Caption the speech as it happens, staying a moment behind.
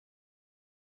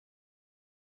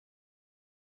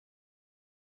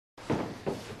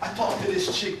talked to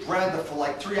this chick, Brenda, for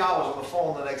like 3 hours on the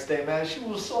phone the next day, man. She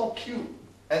was so cute.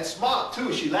 And smart,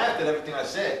 too. She laughed at everything I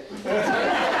said.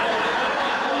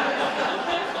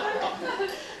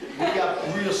 We got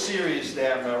real serious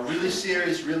there, man. Really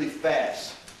serious, really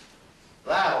fast.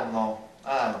 But I don't know.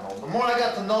 The more I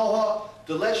got to know her,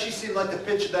 the less she seemed like the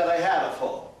picture that I had of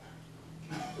her.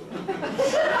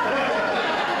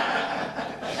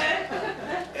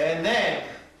 And then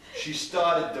she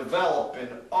started developing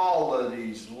all of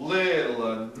these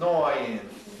little annoying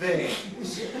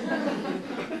things.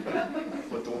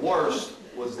 But the worst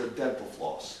was the dental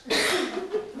floss.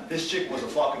 This chick was a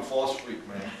fucking floss freak,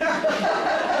 man.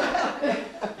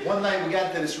 One night we got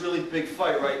into this really big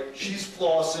fight, right? She's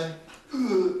flossing.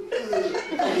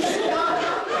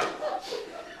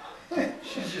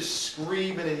 She's just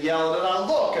screaming and yelling, and I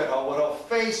look at her with her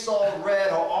face all red,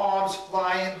 her arms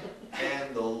flying,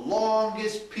 and the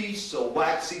longest piece of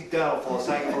waxy dental floss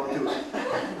hanging from her tooth.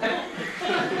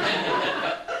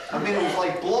 I mean, it was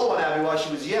like blowing at me while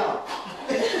she was yelling.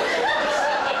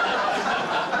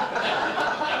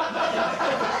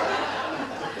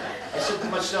 I said to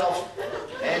myself,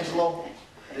 Angelo,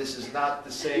 this is not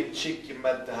the same chick you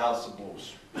met at the House of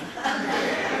Blues.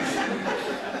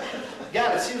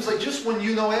 Yeah, it seems like just when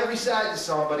you know every side to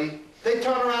somebody, they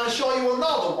turn around and show you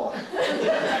another one.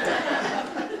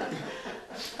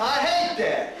 I hate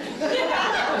that.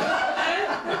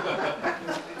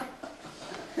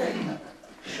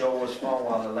 Show was fun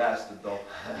while it lasted, though.